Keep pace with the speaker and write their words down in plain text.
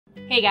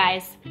Hey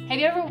guys, have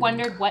you ever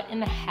wondered what in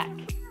the heck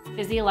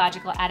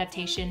physiological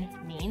adaptation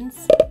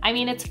means? I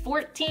mean, it's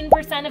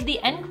 14% of the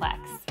NCLEX.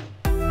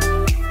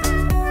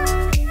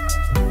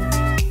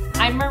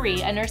 I'm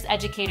Marie, a nurse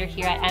educator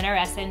here at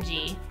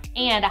NRSNG,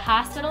 and a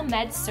hospital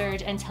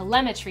med-surg and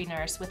telemetry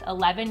nurse with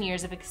 11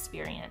 years of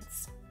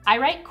experience. I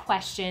write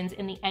questions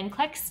in the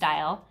NCLEX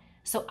style,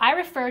 so I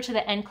refer to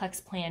the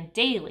NCLEX plan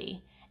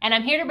daily, and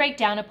I'm here to break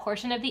down a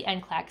portion of the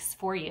NCLEX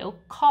for you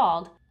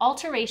called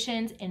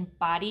Alterations in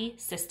Body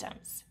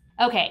Systems.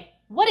 Okay,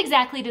 what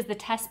exactly does the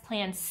test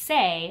plan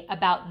say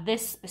about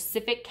this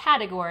specific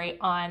category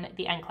on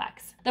the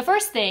NCLEX? The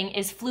first thing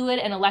is fluid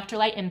and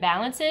electrolyte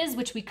imbalances,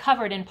 which we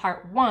covered in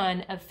part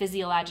 1 of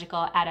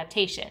physiological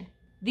adaptation.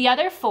 The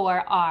other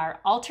 4 are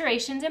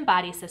alterations in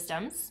body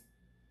systems,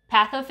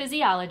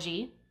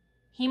 pathophysiology,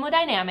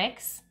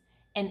 hemodynamics,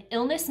 and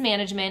illness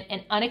management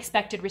and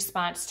unexpected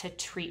response to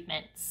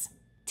treatments.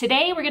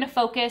 Today, we're going to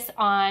focus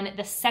on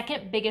the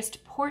second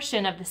biggest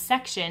portion of the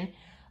section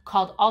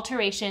called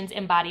alterations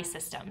in body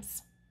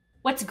systems.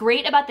 What's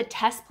great about the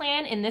test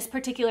plan in this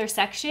particular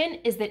section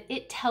is that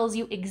it tells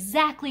you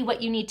exactly what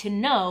you need to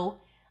know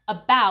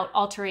about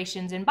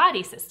alterations in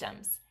body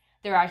systems.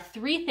 There are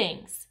 3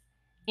 things: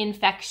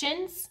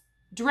 infections,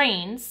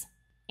 drains,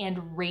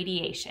 and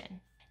radiation.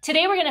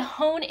 Today, we're going to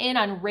hone in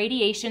on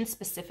radiation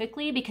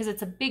specifically because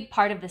it's a big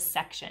part of this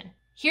section.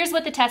 Here's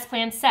what the test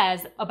plan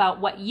says about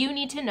what you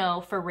need to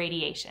know for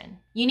radiation.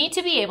 You need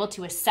to be able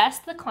to assess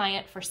the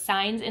client for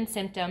signs and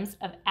symptoms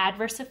of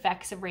adverse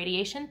effects of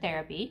radiation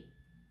therapy.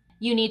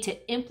 You need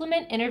to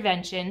implement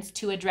interventions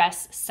to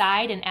address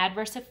side and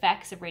adverse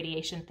effects of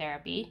radiation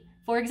therapy.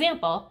 For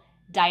example,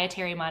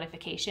 dietary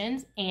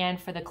modifications and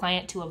for the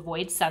client to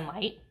avoid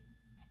sunlight.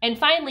 And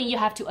finally, you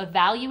have to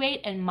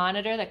evaluate and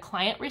monitor the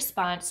client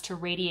response to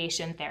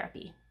radiation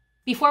therapy.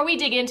 Before we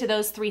dig into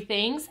those 3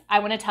 things, I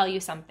want to tell you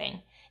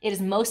something. It is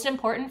most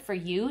important for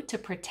you to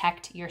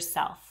protect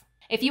yourself.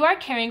 If you are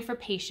caring for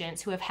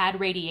patients who have had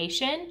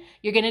radiation,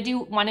 you're going to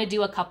want to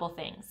do a couple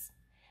things.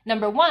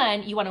 Number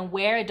 1, you want to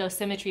wear a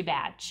dosimetry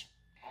badge.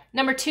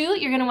 Number 2,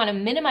 you're going to want to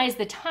minimize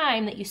the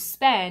time that you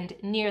spend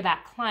near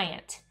that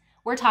client.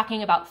 We're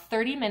talking about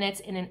 30 minutes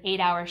in an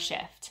 8-hour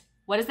shift.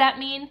 What does that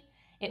mean?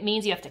 It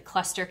means you have to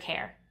cluster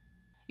care.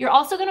 You're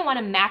also going to want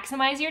to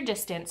maximize your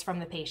distance from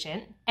the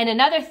patient. And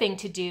another thing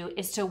to do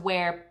is to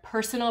wear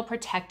personal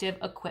protective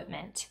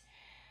equipment.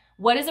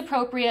 What is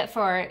appropriate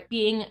for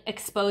being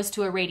exposed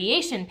to a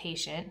radiation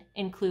patient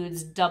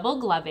includes double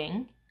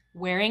gloving,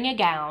 wearing a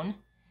gown,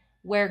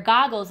 wear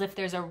goggles if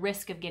there's a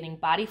risk of getting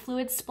body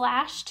fluid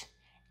splashed,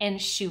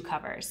 and shoe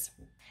covers.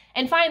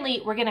 And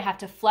finally, we're going to have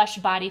to flush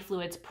body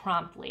fluids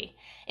promptly.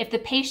 If the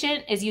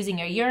patient is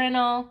using a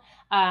urinal,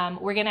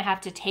 we're going to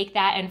have to take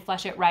that and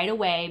flush it right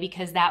away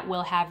because that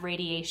will have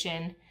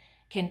radiation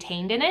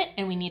contained in it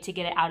and we need to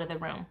get it out of the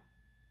room.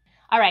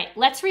 All right,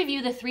 let's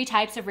review the 3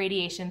 types of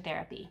radiation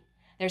therapy.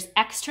 There's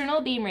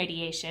external beam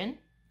radiation,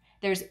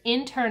 there's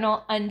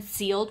internal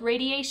unsealed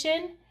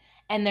radiation,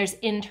 and there's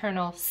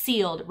internal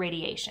sealed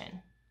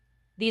radiation.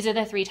 These are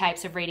the 3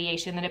 types of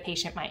radiation that a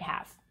patient might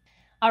have.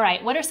 All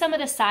right, what are some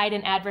of the side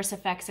and adverse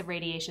effects of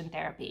radiation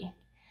therapy?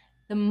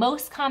 The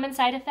most common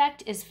side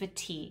effect is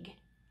fatigue.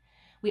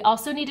 We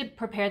also need to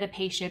prepare the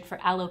patient for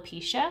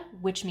alopecia,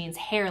 which means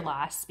hair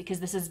loss, because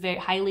this is very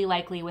highly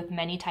likely with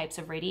many types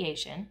of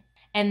radiation.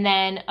 And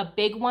then a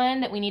big one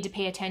that we need to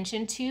pay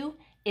attention to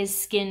is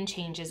skin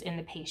changes in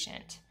the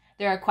patient.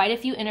 There are quite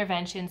a few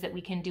interventions that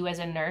we can do as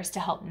a nurse to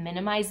help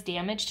minimize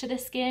damage to the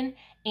skin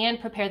and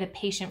prepare the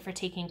patient for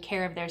taking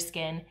care of their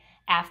skin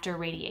after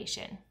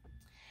radiation.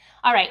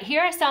 All right,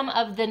 here are some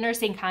of the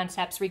nursing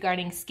concepts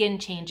regarding skin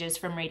changes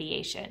from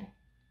radiation.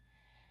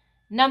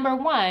 Number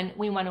 1,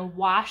 we want to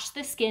wash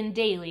the skin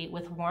daily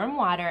with warm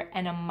water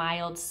and a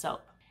mild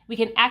soap. We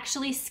can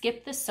actually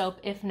skip the soap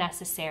if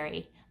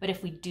necessary, but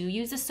if we do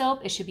use a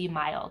soap, it should be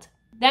mild.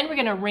 Then we're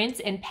going to rinse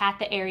and pat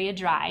the area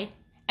dry,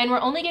 and we're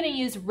only going to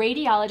use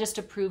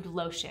radiologist-approved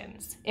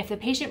lotions. If the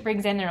patient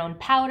brings in their own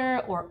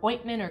powder or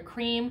ointment or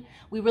cream,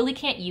 we really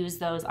can't use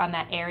those on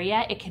that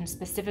area. It can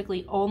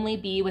specifically only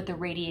be what the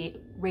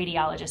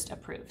radiologist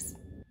approves.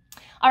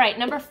 All right,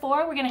 number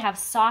 4, we're going to have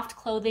soft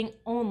clothing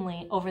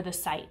only over the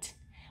site.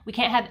 We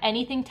can't have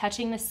anything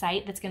touching the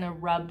site that's going to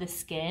rub the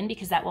skin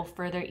because that will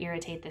further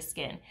irritate the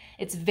skin.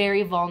 It's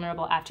very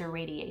vulnerable after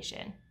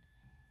radiation.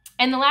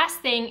 And the last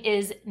thing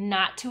is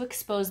not to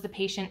expose the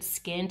patient's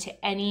skin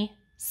to any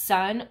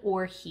sun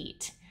or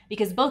heat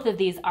because both of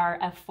these are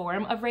a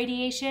form of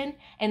radiation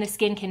and the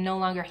skin can no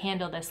longer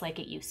handle this like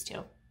it used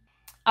to.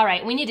 All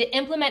right, we need to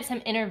implement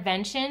some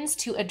interventions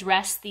to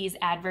address these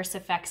adverse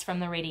effects from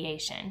the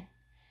radiation.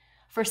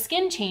 For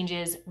skin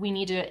changes, we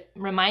need to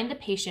remind the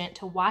patient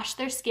to wash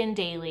their skin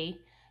daily,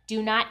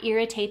 do not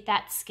irritate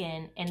that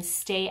skin, and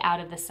stay out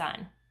of the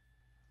sun.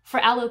 For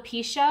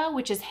alopecia,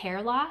 which is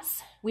hair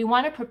loss, we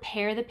want to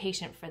prepare the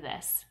patient for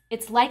this.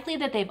 It's likely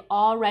that they've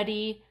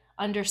already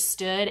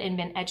understood and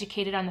been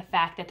educated on the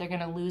fact that they're going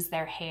to lose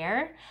their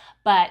hair,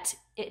 but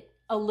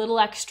a little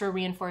extra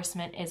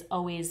reinforcement is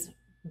always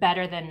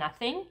better than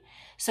nothing.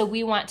 So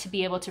we want to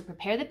be able to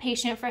prepare the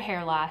patient for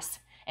hair loss,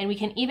 and we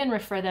can even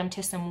refer them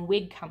to some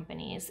wig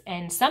companies,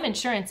 and some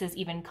insurances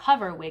even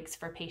cover wigs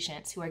for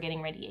patients who are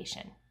getting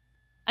radiation.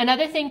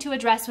 Another thing to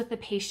address with the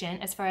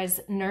patient as far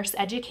as nurse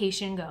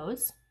education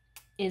goes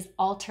is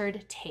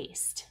altered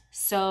taste.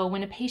 So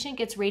when a patient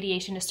gets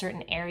radiation to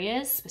certain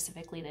areas,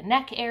 specifically the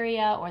neck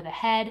area or the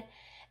head,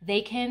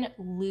 they can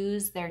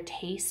lose their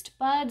taste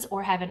buds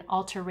or have an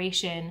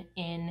alteration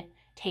in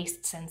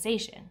taste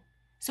sensation.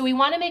 So we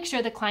want to make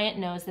sure the client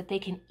knows that they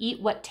can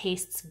eat what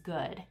tastes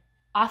good.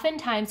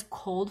 Oftentimes,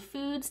 cold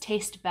foods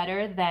taste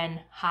better than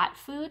hot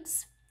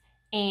foods.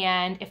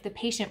 And if the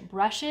patient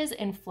brushes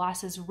and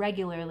flosses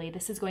regularly,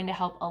 this is going to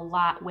help a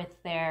lot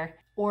with their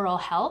oral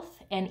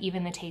health and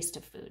even the taste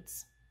of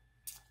foods.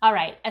 All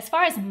right, as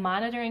far as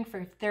monitoring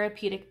for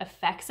therapeutic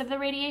effects of the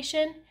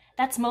radiation,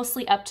 that's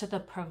mostly up to the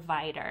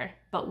provider.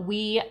 But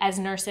we as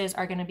nurses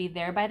are going to be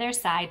there by their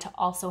side to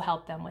also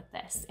help them with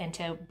this and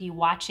to be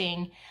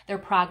watching their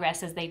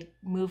progress as they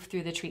move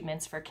through the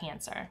treatments for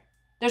cancer.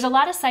 There's a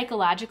lot of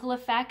psychological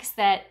effects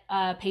that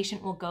a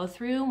patient will go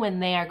through when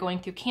they are going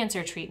through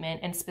cancer treatment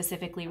and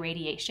specifically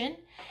radiation,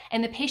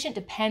 and the patient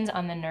depends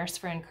on the nurse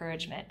for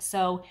encouragement.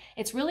 So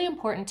it's really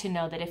important to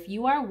know that if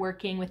you are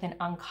working with an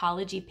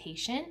oncology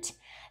patient,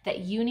 that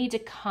you need to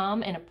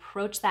come and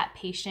approach that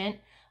patient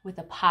with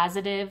a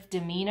positive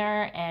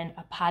demeanor and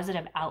a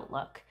positive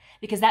outlook,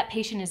 because that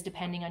patient is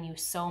depending on you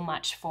so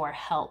much for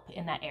help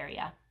in that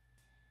area.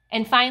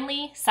 And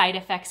finally, side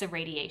effects of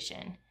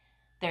radiation.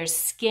 There's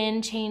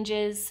skin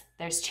changes,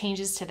 there's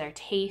changes to their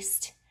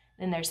taste,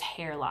 and there's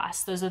hair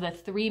loss. Those are the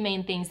three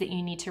main things that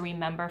you need to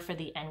remember for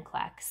the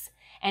NCLEX.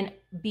 And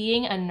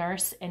being a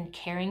nurse and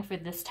caring for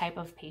this type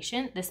of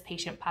patient, this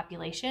patient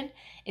population,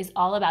 is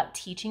all about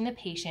teaching the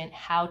patient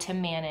how to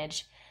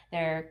manage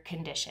their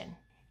condition.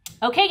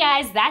 Okay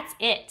guys, that's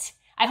it.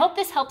 I hope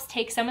this helps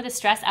take some of the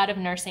stress out of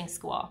nursing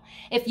school.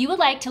 If you would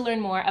like to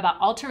learn more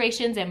about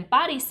alterations in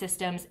body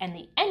systems and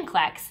the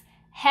NCLEX,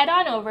 head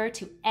on over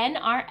to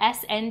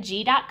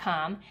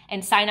NRSNG.com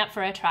and sign up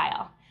for a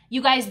trial.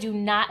 You guys do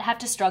not have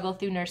to struggle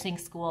through nursing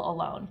school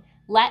alone.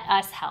 Let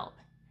us help.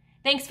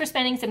 Thanks for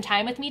spending some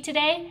time with me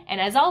today, and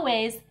as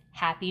always,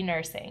 happy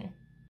nursing.